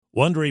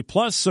Wondery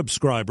Plus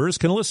subscribers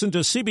can listen to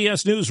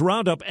CBS News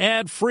Roundup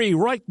ad-free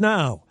right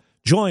now.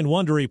 Join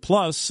Wondery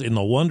Plus in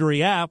the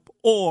Wondery app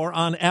or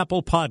on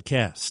Apple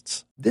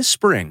Podcasts. This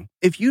spring,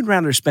 if you'd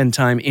rather spend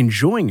time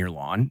enjoying your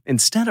lawn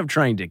instead of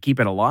trying to keep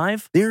it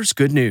alive, there's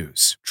good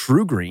news.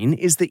 True Green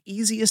is the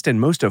easiest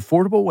and most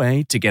affordable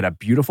way to get a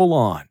beautiful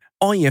lawn.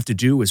 All you have to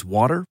do is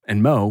water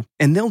and mow,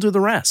 and they'll do the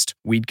rest.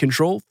 Weed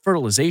control,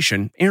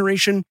 fertilization,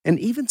 aeration, and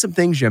even some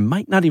things you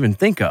might not even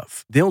think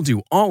of. They'll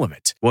do all of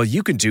it, while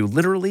you can do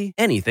literally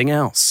anything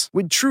else.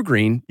 With True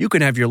Green, you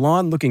can have your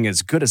lawn looking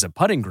as good as a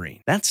putting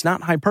green. That's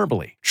not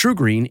hyperbole. True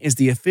Green is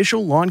the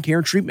official lawn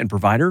care treatment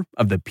provider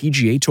of the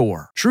PGA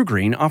Tour. True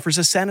Green offers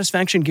a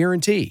satisfaction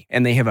guarantee,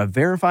 and they have a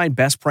verified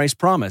best price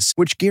promise,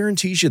 which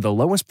guarantees you the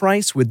lowest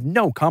price with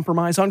no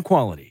compromise on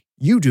quality.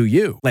 You do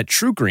you. Let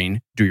True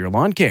Green do your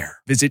lawn care.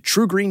 Visit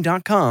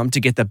TrueGreen.com to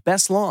get the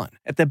best lawn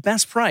at the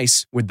best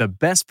price with the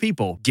best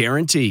people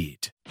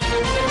guaranteed.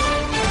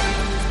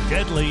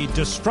 Deadly,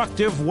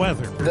 destructive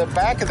weather. The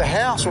back of the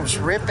house was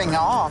ripping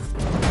off.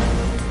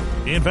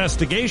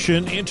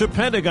 Investigation into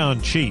Pentagon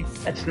chief.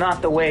 That's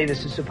not the way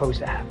this is supposed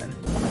to happen.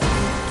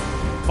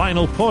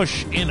 Final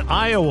push in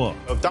Iowa.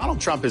 If Donald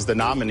Trump is the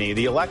nominee,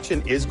 the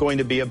election is going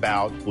to be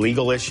about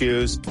legal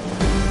issues.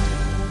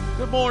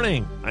 Good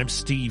morning. I'm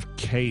Steve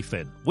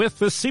Kathan with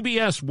the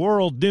CBS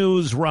World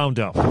News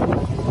Roundup.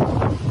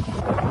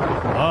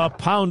 A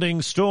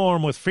pounding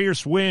storm with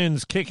fierce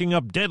winds kicking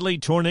up deadly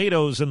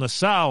tornadoes in the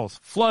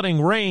south,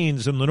 flooding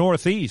rains in the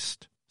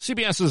northeast.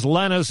 CBS's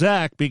Lana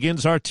Zach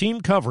begins our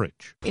team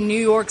coverage. In New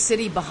York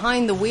City,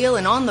 behind the wheel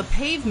and on the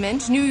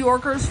pavement, New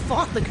Yorkers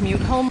fought the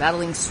commute home,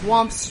 battling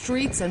swamp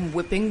streets and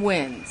whipping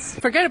winds.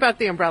 Forget about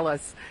the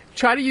umbrellas.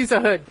 Try to use a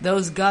hood.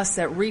 Those gusts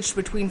that reached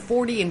between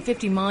 40 and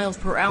 50 miles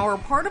per hour,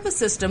 part of a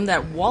system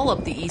that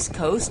walloped the East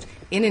Coast,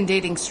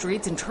 inundating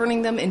streets and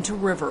turning them into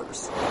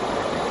rivers,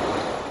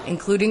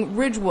 including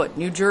Ridgewood,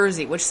 New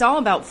Jersey, which saw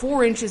about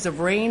 4 inches of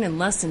rain in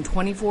less than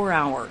 24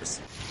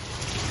 hours.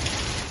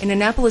 In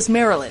Annapolis,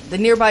 Maryland, the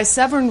nearby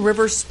Severn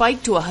River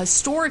spiked to a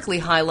historically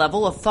high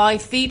level of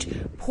 5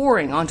 feet,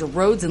 pouring onto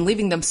roads and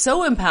leaving them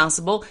so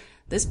impassable,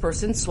 this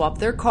person swapped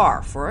their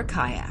car for a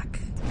kayak.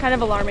 Kind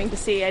of alarming to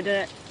see. I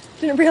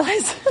didn't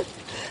realize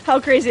how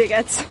crazy it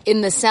gets.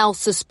 In the South,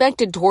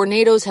 suspected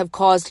tornadoes have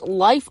caused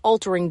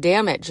life-altering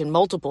damage in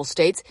multiple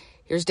states.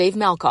 Here's Dave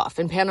Malkoff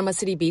in Panama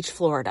City Beach,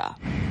 Florida.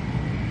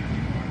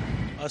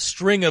 A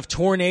string of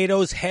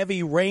tornadoes,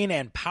 heavy rain,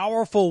 and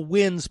powerful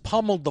winds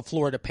pummeled the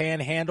Florida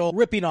Panhandle,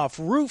 ripping off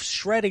roofs,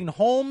 shredding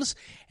homes,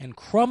 and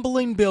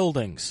crumbling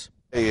buildings.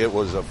 It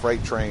was a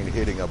freight train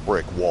hitting a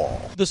brick wall.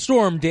 The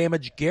storm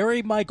damaged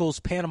Gary Michael's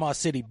Panama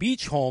City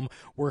Beach home,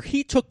 where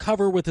he took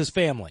cover with his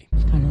family.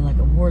 It's kind of like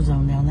a war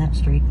zone down that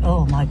street.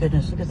 Oh, my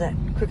goodness, look at that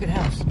crooked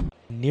house.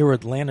 Near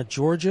Atlanta,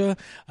 Georgia,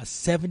 a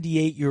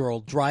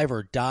 78-year-old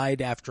driver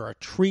died after a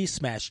tree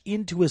smashed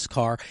into his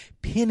car,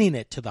 pinning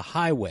it to the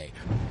highway.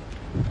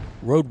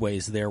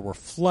 Roadways there were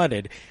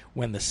flooded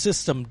when the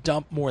system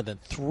dumped more than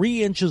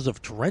 3 inches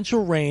of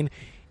torrential rain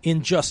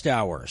in just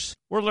hours.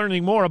 We're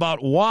learning more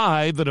about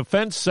why the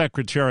defense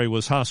secretary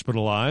was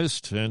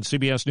hospitalized, and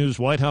CBS News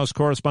White House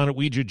correspondent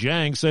Weijia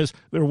Jiang says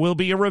there will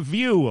be a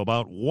review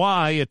about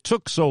why it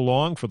took so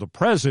long for the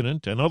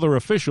president and other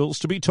officials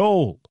to be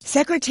told.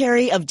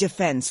 Secretary of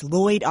Defense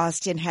Lloyd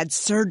Austin had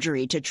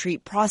surgery to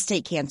treat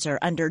prostate cancer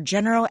under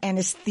general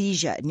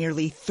anesthesia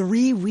nearly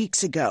 3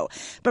 weeks ago,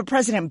 but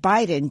President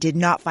Biden did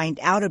not find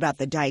out about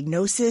the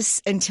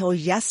diagnosis until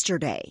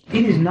yesterday.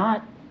 It is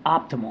not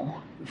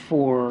optimal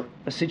for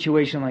a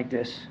situation like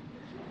this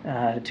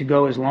to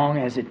go as long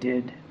as it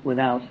did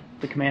without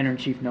the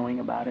commander-in-chief knowing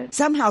about it.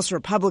 Some House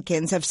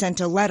Republicans have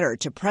sent a letter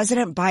to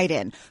President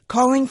Biden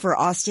calling for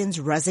Austin's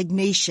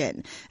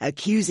resignation,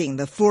 accusing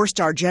the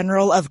four-star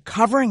general of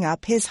covering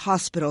up his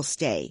hospital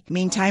stay.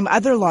 Meantime,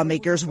 other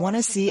lawmakers want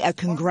to see a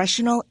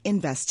congressional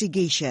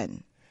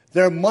investigation.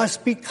 There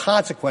must be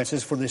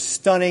consequences for this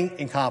stunning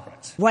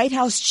incompetence. White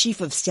House Chief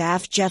of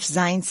Staff Jeff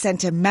Zients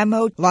sent a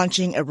memo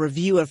launching a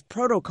review of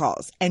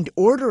protocols and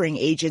ordering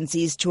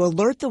agencies to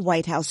alert the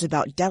White House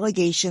about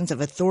delegations of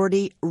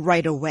authority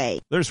right away.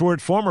 There's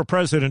word former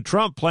President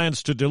Trump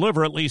plans to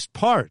deliver at least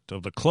part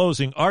of the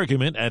closing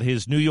argument at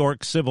his New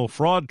York civil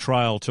fraud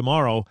trial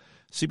tomorrow.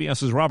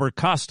 CBS's Robert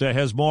Costa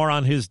has more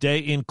on his day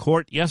in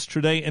court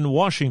yesterday in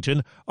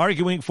Washington,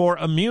 arguing for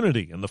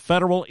immunity in the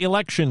federal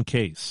election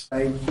case.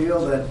 I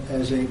feel that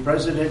as a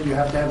president, you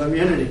have to have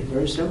immunity.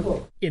 Very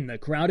simple. In the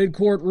crowded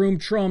courtroom,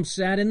 Trump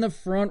sat in the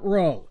front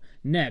row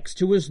next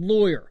to his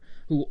lawyer,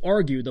 who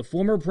argued the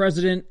former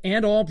president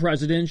and all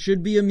presidents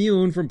should be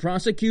immune from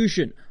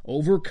prosecution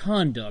over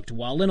conduct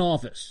while in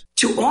office.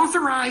 To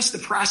authorize the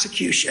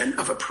prosecution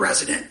of a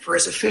president for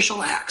his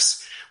official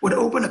acts would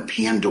open a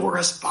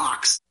Pandora's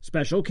box.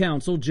 Special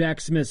counsel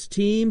Jack Smith's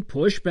team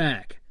pushed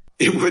back.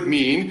 It would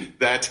mean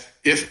that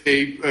if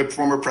a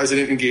former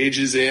president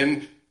engages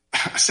in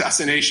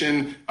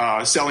assassination,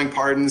 selling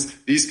pardons,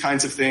 these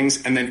kinds of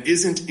things, and then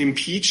isn't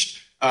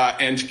impeached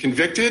and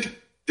convicted,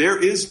 there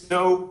is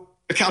no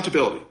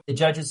accountability. The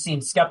judges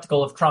seem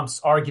skeptical of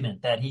Trump's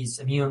argument that he's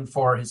immune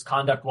for his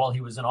conduct while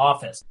he was in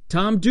office.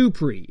 Tom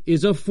Dupree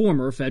is a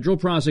former federal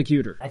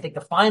prosecutor. I think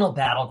the final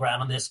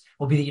battleground on this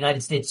will be the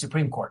United States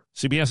Supreme Court.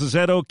 CBS's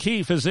Ed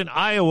O'Keefe is in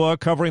Iowa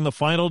covering the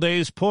final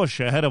day's push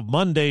ahead of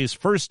Monday's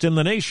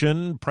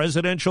first-in-the-nation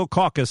presidential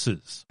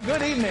caucuses.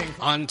 Good evening.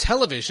 On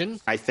television.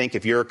 I think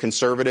if you're a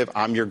conservative,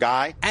 I'm your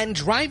guy. And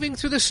driving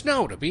through the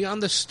snow to be on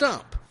the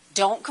stump.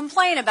 Don't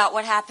complain about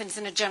what happens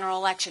in a general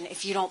election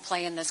if you don't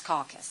play in this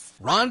caucus.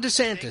 Ron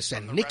DeSantis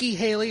and Nikki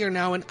Haley are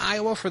now in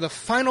Iowa for the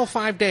final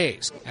 5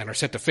 days and are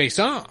set to face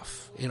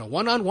off in a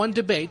one-on-one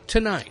debate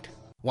tonight.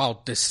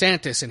 While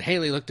DeSantis and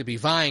Haley look to be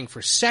vying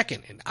for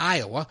second in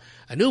Iowa,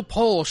 a new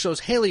poll shows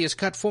Haley has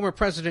cut former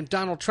President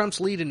Donald Trump's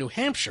lead in New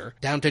Hampshire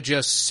down to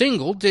just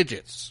single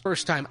digits.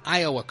 First-time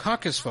Iowa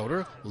caucus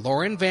voter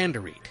Lauren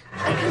Vanderreet.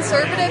 A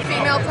conservative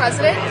female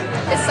president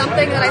is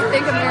something that I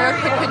think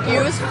America could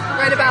use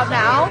right about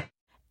now.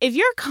 If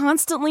you're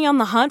constantly on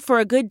the hunt for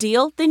a good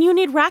deal, then you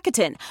need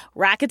Rakuten.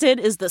 Rakuten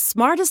is the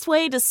smartest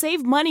way to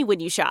save money when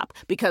you shop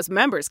because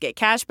members get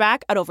cash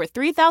back at over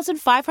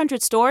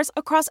 3,500 stores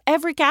across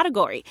every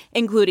category,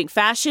 including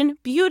fashion,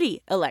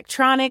 beauty,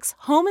 electronics,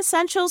 home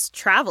essentials,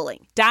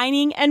 traveling,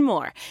 dining, and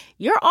more.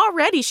 You're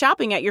already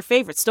shopping at your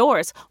favorite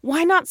stores.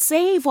 Why not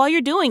save while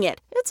you're doing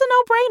it? It's a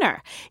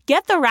no-brainer.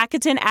 Get the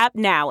Rakuten app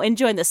now and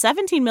join the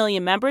 17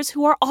 million members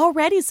who are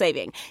already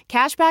saving.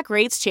 Cashback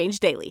rates change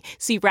daily.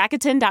 See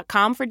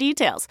Rakuten.com for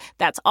details.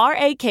 That's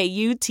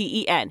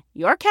Rakuten.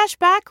 Your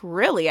cashback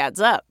really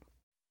adds up.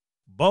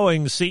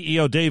 Boeing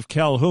CEO Dave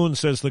Calhoun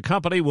says the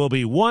company will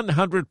be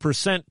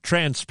 100%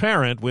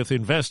 transparent with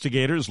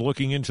investigators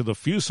looking into the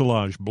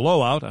fuselage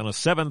blowout on a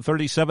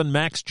 737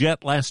 MAX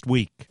jet last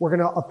week. We're going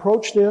to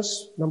approach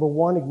this, number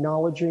one,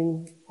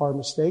 acknowledging our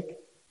mistake.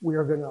 We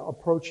are going to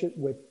approach it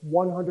with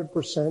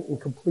 100%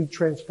 and complete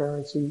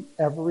transparency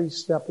every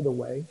step of the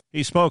way.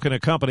 He spoke in a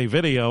company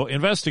video.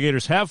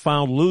 Investigators have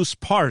found loose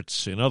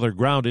parts in other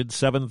grounded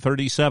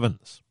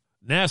 737s.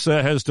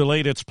 NASA has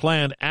delayed its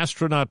planned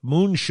astronaut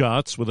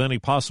moonshots with any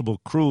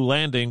possible crew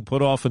landing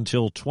put off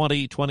until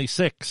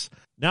 2026.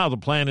 Now the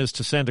plan is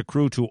to send a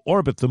crew to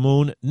orbit the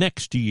moon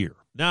next year.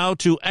 Now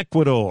to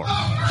Ecuador.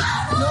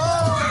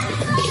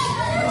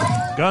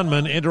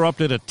 Gunmen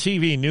interrupted a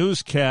TV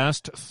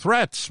newscast.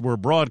 Threats were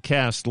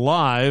broadcast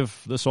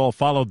live. This all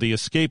followed the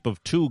escape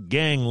of 2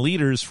 gang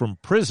leaders from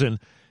prison.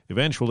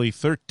 Eventually,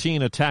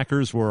 13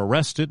 attackers were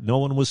arrested. No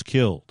one was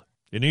killed.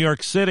 In New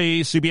York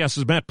City,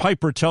 CBS's Matt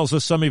Piper tells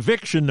us some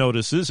eviction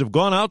notices have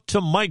gone out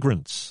to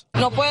migrants.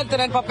 We don't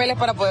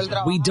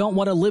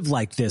want to live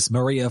like this,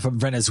 Maria from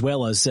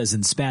Venezuela says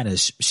in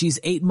Spanish. She's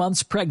 8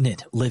 months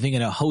pregnant, living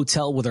in a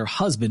hotel with her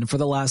husband for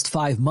the last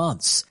 5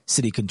 months.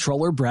 City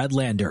Controller Brad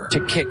Lander.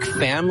 To kick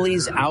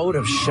families out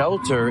of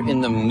shelter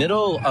in the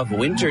middle of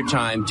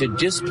wintertime, to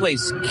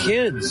displace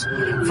kids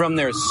from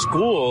their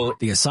school.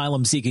 The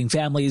asylum-seeking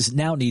families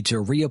now need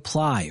to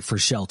reapply for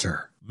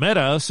shelter.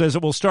 Meta says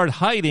it will start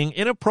hiding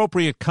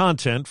inappropriate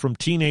content from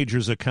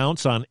teenagers'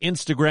 accounts on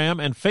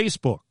Instagram and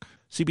Facebook.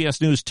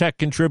 CBS News tech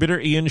contributor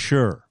Ian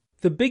Scherr.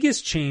 The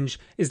biggest change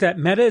is that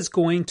Meta is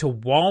going to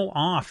wall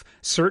off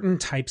certain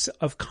types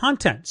of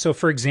content. So,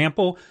 for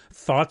example,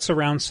 thoughts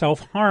around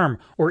self-harm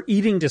or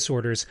eating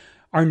disorders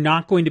are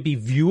not going to be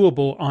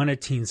viewable on a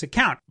teen's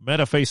account.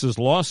 Meta faces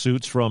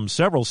lawsuits from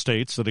several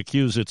states that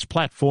accuse its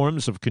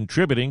platforms of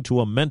contributing to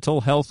a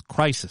mental health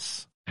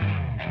crisis.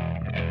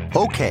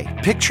 Okay,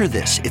 picture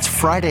this. It's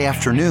Friday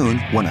afternoon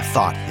when a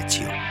thought hits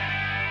you.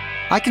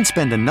 I can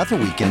spend another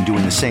weekend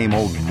doing the same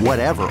old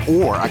whatever,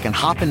 or I can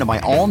hop into my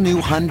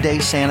all-new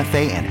Hyundai Santa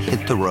Fe and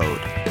hit the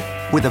road.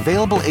 With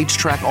available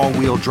H-Track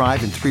all-wheel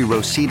drive and 3-row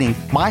seating,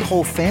 my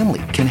whole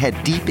family can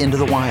head deep into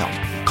the wild.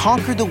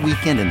 Conquer the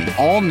weekend in the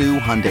all-new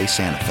Hyundai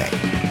Santa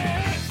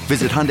Fe.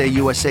 Visit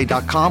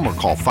HyundaiUSA.com or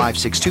call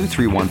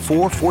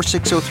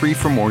 562-314-4603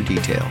 for more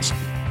details.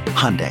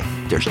 Hyundai,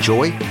 there's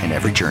joy in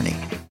every journey.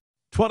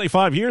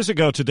 25 years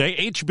ago today,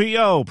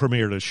 HBO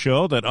premiered a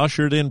show that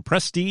ushered in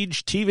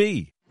prestige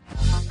TV.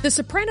 The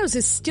Sopranos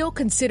is still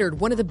considered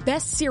one of the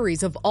best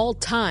series of all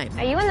time.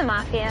 Are you in the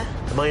mafia?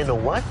 Am I in the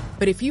what?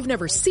 But if you've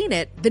never seen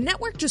it, the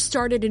network just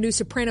started a new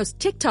Sopranos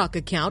TikTok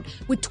account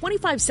with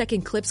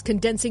 25-second clips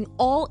condensing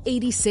all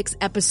 86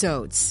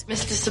 episodes.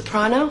 Mr.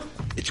 Soprano?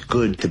 It's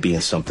good to be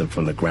in something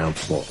from the ground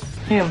floor.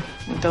 Him,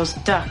 with those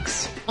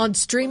ducks. On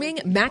streaming,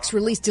 Max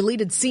released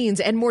deleted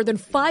scenes and more than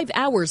 5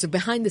 hours of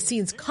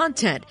behind-the-scenes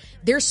content.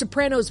 There's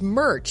Sopranos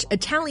merch,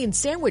 Italian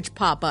sandwich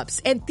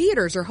pop-ups, and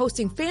theaters are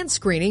hosting fan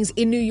screenings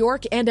in New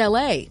York and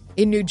L.A.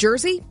 In New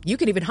Jersey, you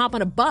can even hop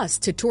on a bus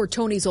to tour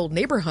Tony's old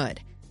neighborhood.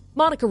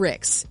 Monica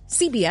Ricks,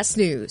 CBS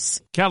News.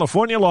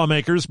 California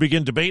lawmakers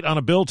begin debate on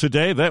a bill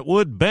today that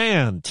would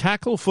ban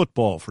tackle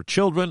football for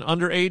children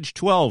under age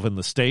 12 in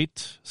the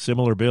state.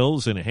 Similar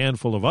bills in a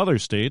handful of other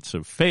states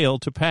have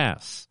failed to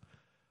pass.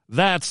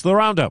 That's the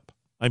Roundup.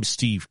 I'm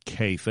Steve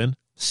Kathan,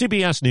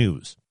 CBS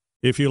News.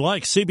 If you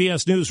like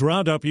CBS News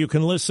Roundup, you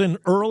can listen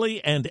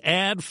early and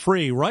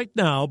ad-free right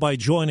now by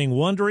joining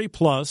Wondery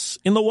Plus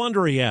in the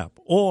Wondery app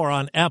or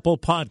on Apple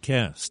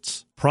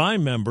Podcasts.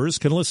 Prime members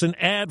can listen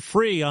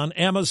ad-free on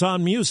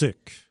Amazon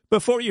Music.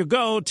 Before you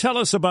go, tell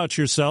us about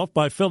yourself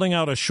by filling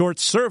out a short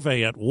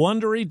survey at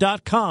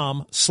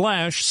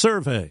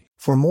Wondery.com/survey.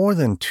 For more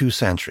than 2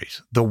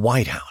 centuries, the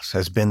White House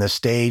has been the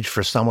stage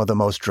for some of the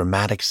most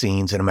dramatic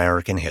scenes in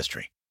American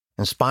history.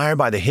 Inspired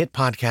by the hit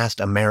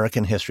podcast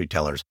American History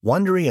Tellers,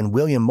 Wondery and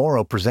William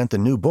Morrow present the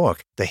new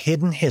book, The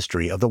Hidden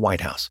History of the White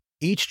House.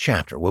 Each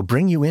chapter will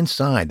bring you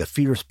inside the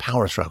fierce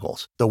power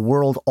struggles, the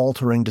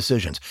world-altering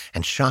decisions,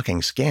 and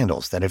shocking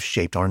scandals that have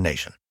shaped our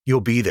nation.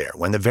 You'll be there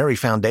when the very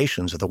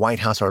foundations of the White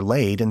House are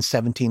laid in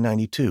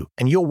 1792,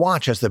 and you'll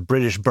watch as the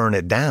British burn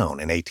it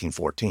down in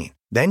 1814.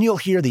 Then you'll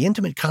hear the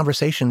intimate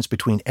conversations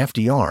between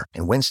FDR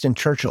and Winston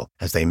Churchill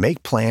as they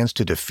make plans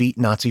to defeat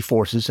Nazi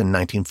forces in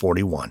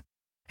 1941.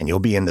 And you'll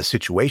be in the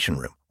Situation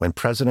Room when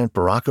President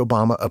Barack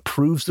Obama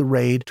approves the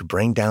raid to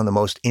bring down the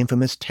most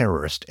infamous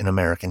terrorist in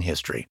American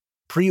history.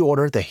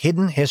 Pre-order The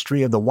Hidden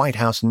History of the White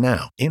House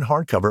now in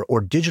hardcover or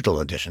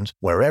digital editions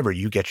wherever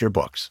you get your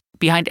books.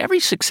 Behind every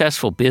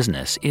successful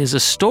business is a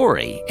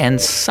story, and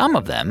some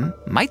of them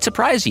might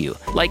surprise you,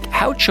 like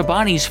how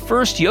Chobani's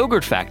first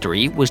yogurt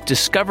factory was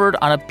discovered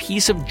on a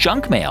piece of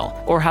junk mail,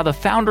 or how the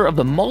founder of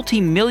the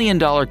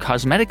multi-million-dollar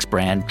cosmetics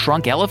brand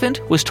Drunk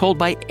Elephant was told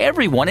by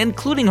everyone,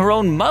 including her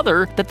own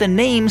mother, that the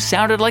name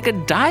sounded like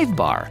a dive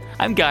bar.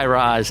 I'm Guy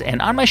Raz,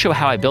 and on my show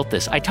How I Built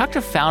This, I talk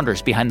to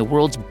founders behind the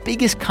world's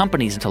biggest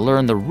companies to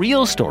learn the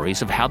real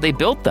stories of how they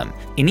built them.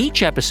 In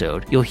each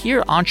episode, you'll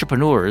hear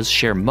entrepreneurs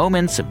share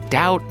moments of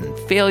doubt and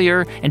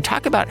failure and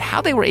talk about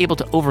how they were able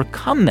to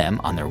overcome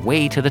them on their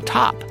way to the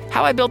top.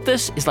 How I Built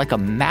This is like a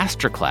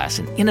masterclass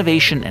in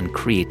innovation and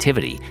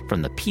creativity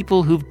from the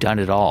people who've done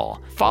it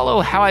all.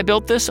 Follow How I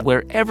Built This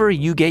wherever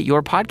you get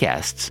your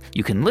podcasts.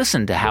 You can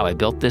listen to How I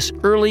Built This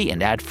early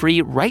and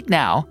ad-free right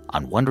now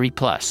on Wondery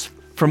Plus.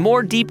 For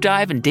more deep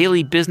dive and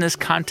daily business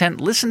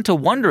content, listen to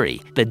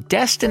Wondery, the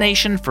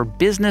destination for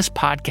business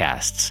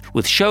podcasts.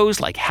 With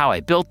shows like How I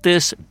Built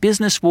This,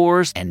 Business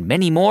Wars, and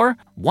many more,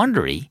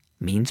 Wondery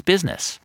means business.